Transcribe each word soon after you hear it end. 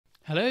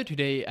Hello,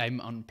 today I'm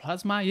on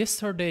Plasma.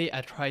 Yesterday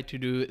I tried to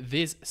do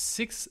these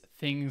 6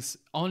 things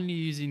only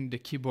using the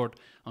keyboard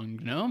on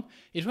GNOME.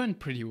 It went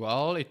pretty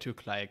well, it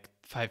took like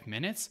 5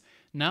 minutes.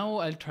 Now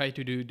I'll try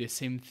to do the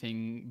same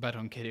thing but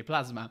on KDE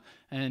Plasma,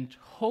 and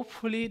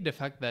hopefully the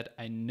fact that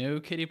I know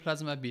KDE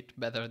Plasma a bit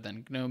better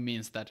than GNOME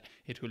means that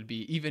it will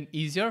be even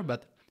easier,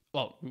 but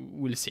well,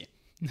 we'll see.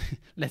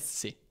 Let's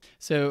see.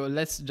 So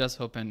let's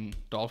just open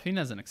Dolphin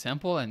as an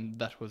example, and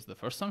that was the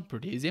first one,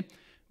 pretty easy.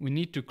 We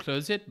need to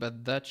close it,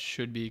 but that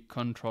should be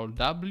Control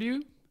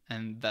W,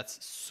 and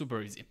that's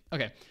super easy.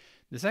 Okay,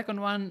 the second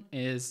one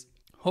is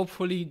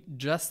hopefully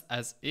just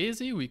as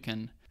easy. We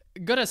can,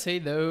 gotta say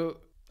though,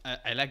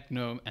 I like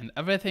GNOME and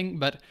everything,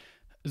 but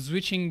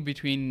switching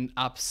between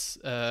apps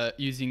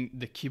using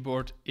the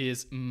keyboard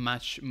is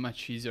much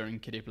easier in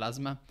KDE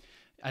Plasma.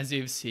 As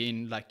you've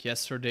seen, like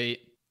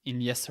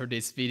in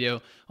yesterday's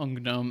video on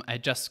GNOME, I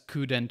just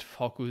couldn't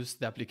focus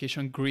the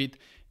application grid.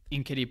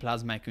 In KDE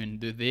Plasma, I can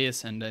do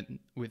this, and then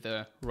with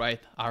the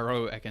right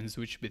arrow, I can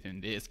switch between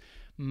these.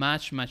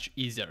 Much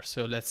easier.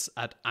 So let's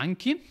add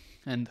Anki,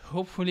 and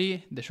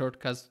hopefully the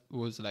shortcut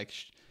was like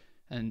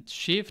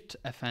Shift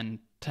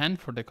FN10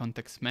 for the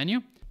context menu.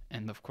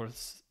 And of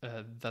course,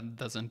 that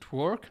doesn't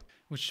work,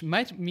 which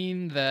might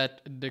mean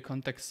that the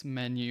context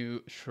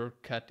menu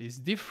shortcut is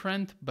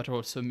different, but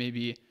also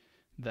maybe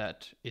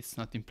that it's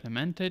not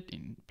implemented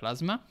in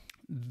Plasma.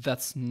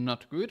 That's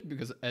not good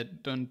because I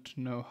don't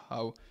know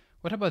how.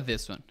 What about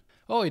this one?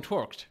 Oh, it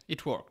worked.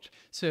 It worked.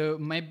 So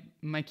my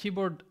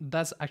keyboard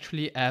does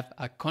actually have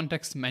a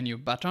context menu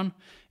button.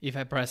 If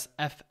I press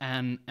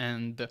Fn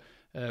and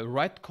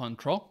right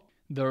control,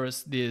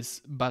 there's this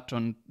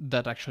button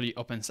that actually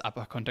opens up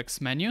a context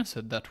menu.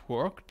 So that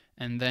worked.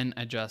 And then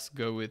I just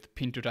go with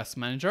Pin to Task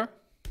Manager,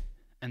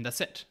 and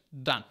that's it.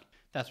 Done.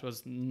 That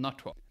was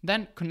not work.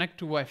 Then connect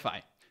to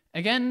Wi-Fi.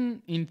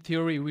 Again, in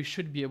theory, we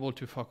should be able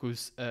to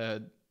focus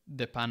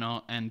the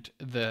panel and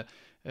the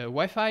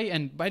Wi-Fi.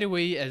 And by the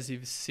way, as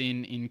you've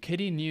seen in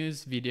KDE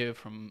News video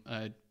from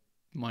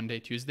Monday,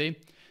 Tuesday,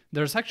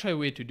 there's actually a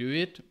way to do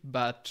it,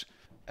 but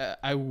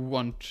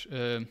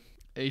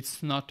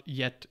it's not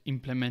yet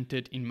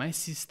implemented in my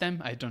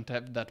system. I don't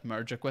have that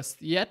merge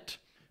request yet.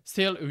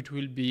 Still, it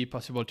will be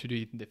possible to do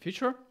it in the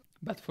future.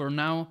 But for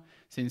now,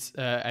 since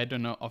I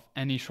don't know of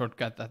any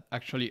shortcut that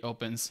actually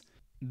opens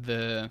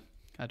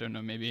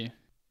maybe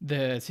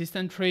the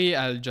system tree,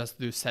 I'll just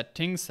do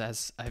settings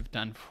as I've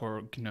done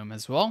for GNOME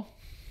as well.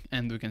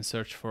 And we can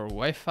search for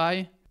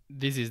Wi-Fi.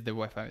 This is the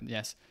Wi-Fi,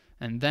 yes.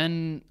 And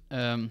then,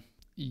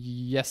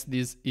 yes,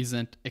 this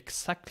isn't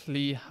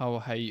exactly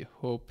how I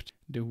hoped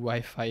the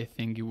Wi-Fi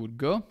thingy would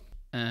go.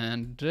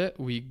 And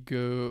we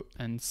go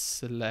and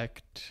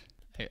select,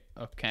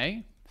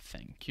 okay,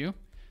 thank you.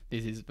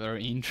 This is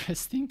very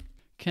interesting.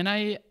 Can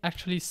I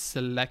actually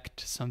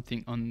select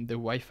something on the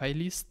Wi-Fi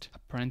list?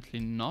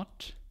 Apparently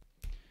not.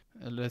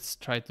 Let's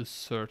try to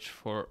search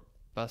for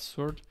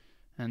password.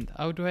 And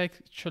how do I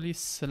actually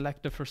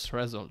select the first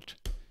result?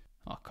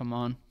 Oh, come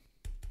on.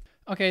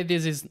 Okay,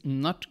 this is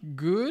not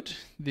good.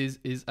 This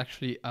is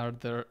actually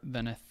harder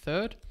than I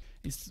thought.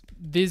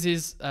 This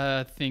is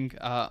a thing.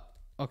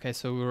 Okay,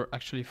 so we're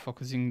actually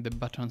focusing the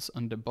buttons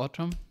on the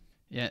bottom.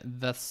 Yeah,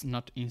 that's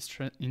not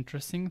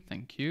interesting.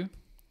 Thank you.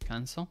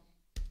 Cancel.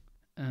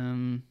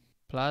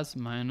 Plus,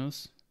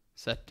 minus,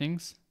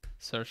 settings,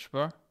 search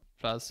bar,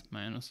 plus,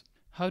 minus.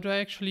 How do I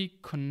actually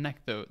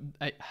connect though?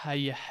 I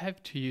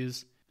have to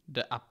use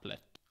the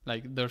applet.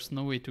 Like there's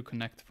no way to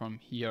connect from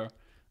here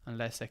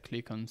unless I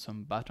click on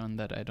some button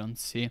that I don't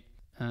see.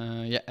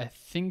 Yeah, I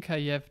think I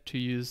have to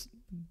use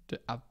the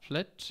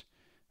applet.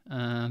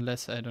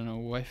 Unless I don't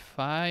know,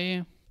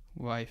 Wi-Fi,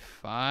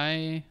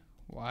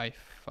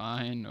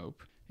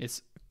 nope.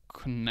 It's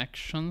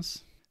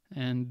connections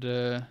and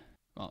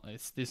well,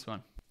 it's this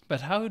one.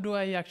 But how do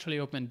I actually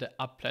open the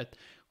applet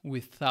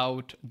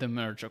without the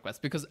merge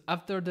request? Because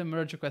after the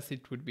merge request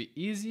it would be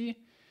easy,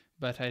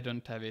 but I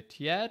don't have it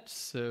yet,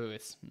 so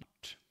it's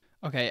not.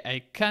 Okay,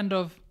 I kind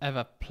of have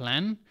a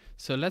plan.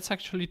 So let's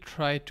actually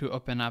try to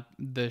open up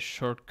the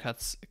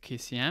shortcuts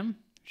KCM,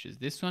 which is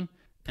this one,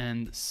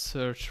 and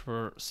search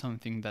for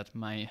something that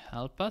might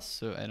help us.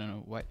 So I don't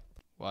know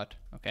what.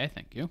 Okay,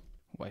 thank you.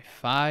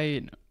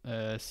 Wi-Fi,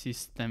 no.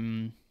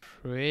 System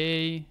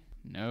tray,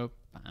 nope.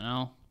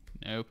 Panel,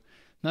 nope.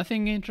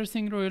 Nothing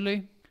interesting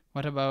really.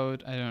 What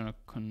about, I don't know,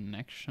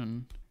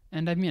 connection?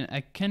 And I mean,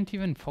 I can't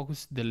even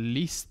focus the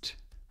list.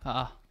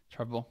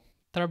 Trouble.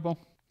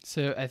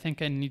 So I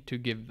think I need to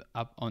give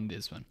up on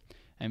this one.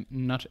 I'm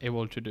not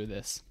able to do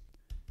this.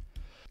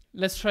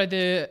 Let's try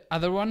the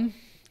other one.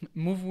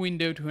 Move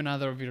window to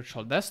another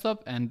virtual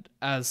desktop. And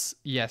as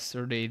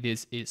yesterday,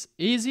 this is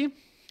easy.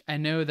 I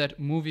know that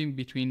moving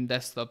between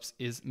desktops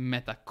is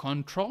meta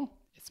control.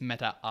 It's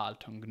meta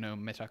alt on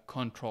GNOME, meta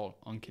control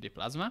on KDE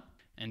Plasma.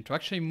 And to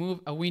actually move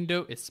a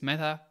window, it's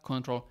meta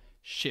control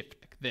shift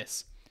like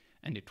this.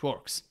 And it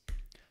works.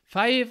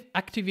 5,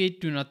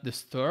 activate do not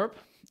disturb.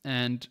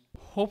 And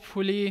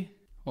hopefully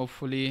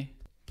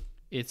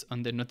it's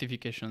on the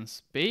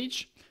notifications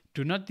page.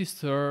 Do not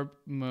disturb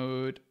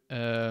mode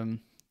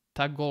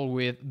toggle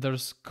with,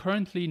 there's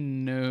currently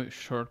no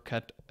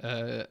shortcut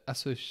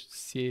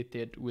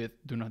associated with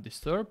Do Not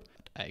Disturb.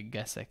 I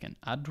guess I can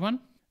add one.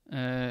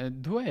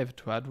 Do I have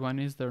to add one?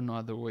 Is there no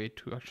other way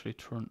to actually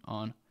turn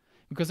on?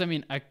 Because I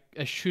mean, I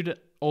should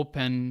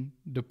open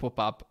the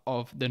pop-up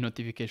of the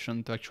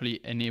notification to actually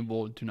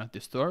enable Do Not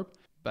Disturb,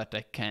 but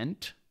I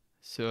can't.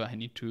 So I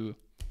need to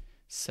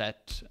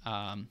set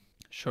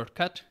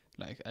shortcut,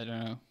 like, I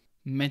don't know,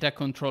 Meta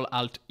Control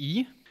Alt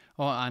E.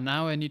 Oh, and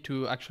now I need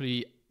to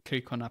actually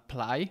click on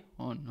apply.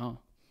 Oh no.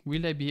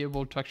 Will I be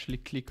able to actually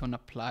click on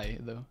apply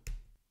though?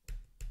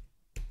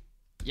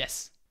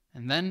 Yes.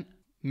 And then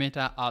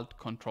Meta Alt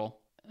Control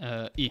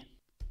E.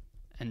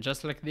 And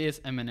just like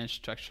this, I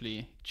managed to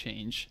actually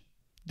change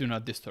Do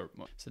Not Disturb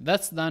mode. So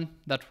that's done,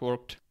 that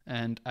worked,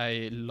 and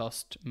I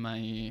lost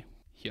my,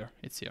 here,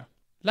 it's here.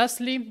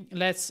 Lastly,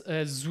 let's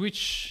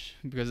switch,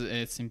 because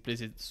it's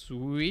implicit,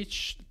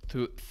 switch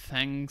to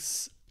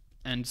thanks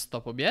and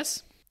stop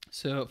OBS.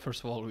 So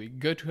first of all, we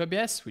go to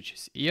OBS, which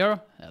is here.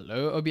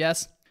 Hello,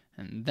 OBS.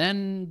 And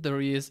then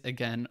there is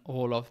again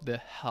all of the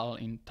hell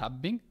in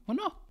tabbing.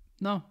 Oh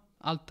no,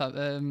 Alt tab,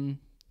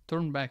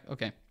 turn back.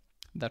 Okay,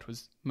 that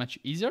was much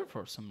easier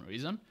for some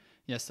reason.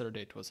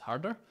 Yesterday it was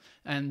harder.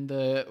 And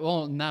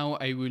well, now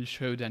I will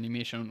show the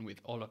animation with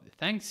all of the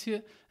thanks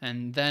here.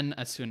 And then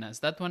as soon as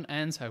that one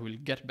ends, I will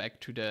get back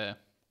to the,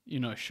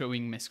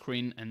 showing my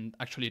screen and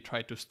actually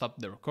try to stop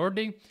the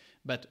recording.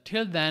 But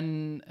till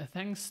then,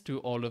 thanks to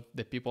all of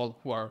the people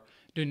who are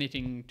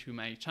donating to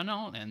my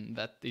channel, and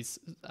that is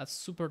a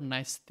super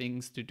nice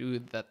things to do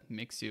that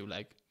makes you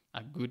like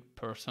a good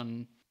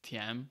person,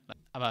 TM, like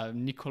a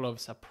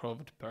Nikolov's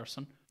approved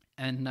person.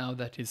 And now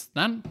that is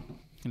done,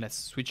 let's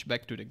switch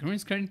back to the green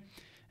screen.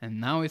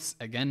 And now it's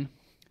again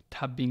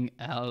tabbing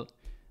L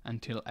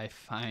until I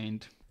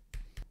find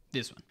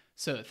this one.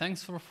 So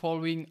thanks for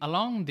following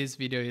along. This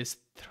video is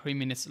 3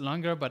 minutes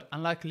longer, but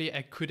unluckily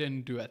I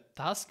couldn't do a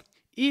task.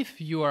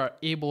 If you are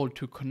able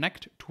to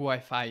connect to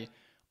Wi-Fi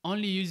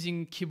only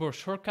using keyboard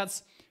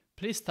shortcuts,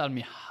 please tell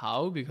me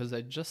how, because I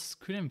just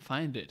couldn't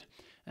find it.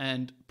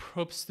 And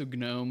props to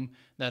GNOME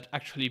that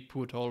actually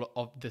put all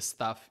of the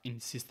stuff in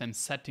system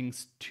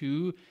settings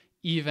too,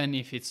 even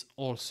if it's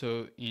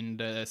also in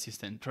the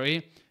system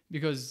tray,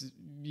 because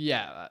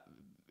yeah,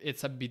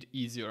 it's a bit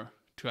easier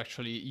to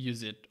actually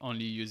use it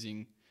only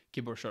using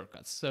keyboard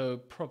shortcuts. So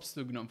props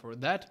to GNOME for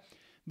that.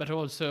 But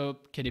also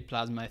KDE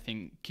Plasma, I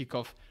think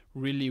Kickoff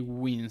really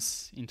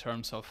wins in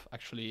terms of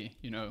actually,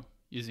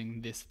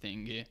 using this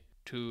thing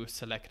to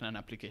select an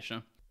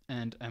application.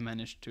 And I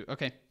managed to,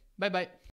 okay, bye-bye.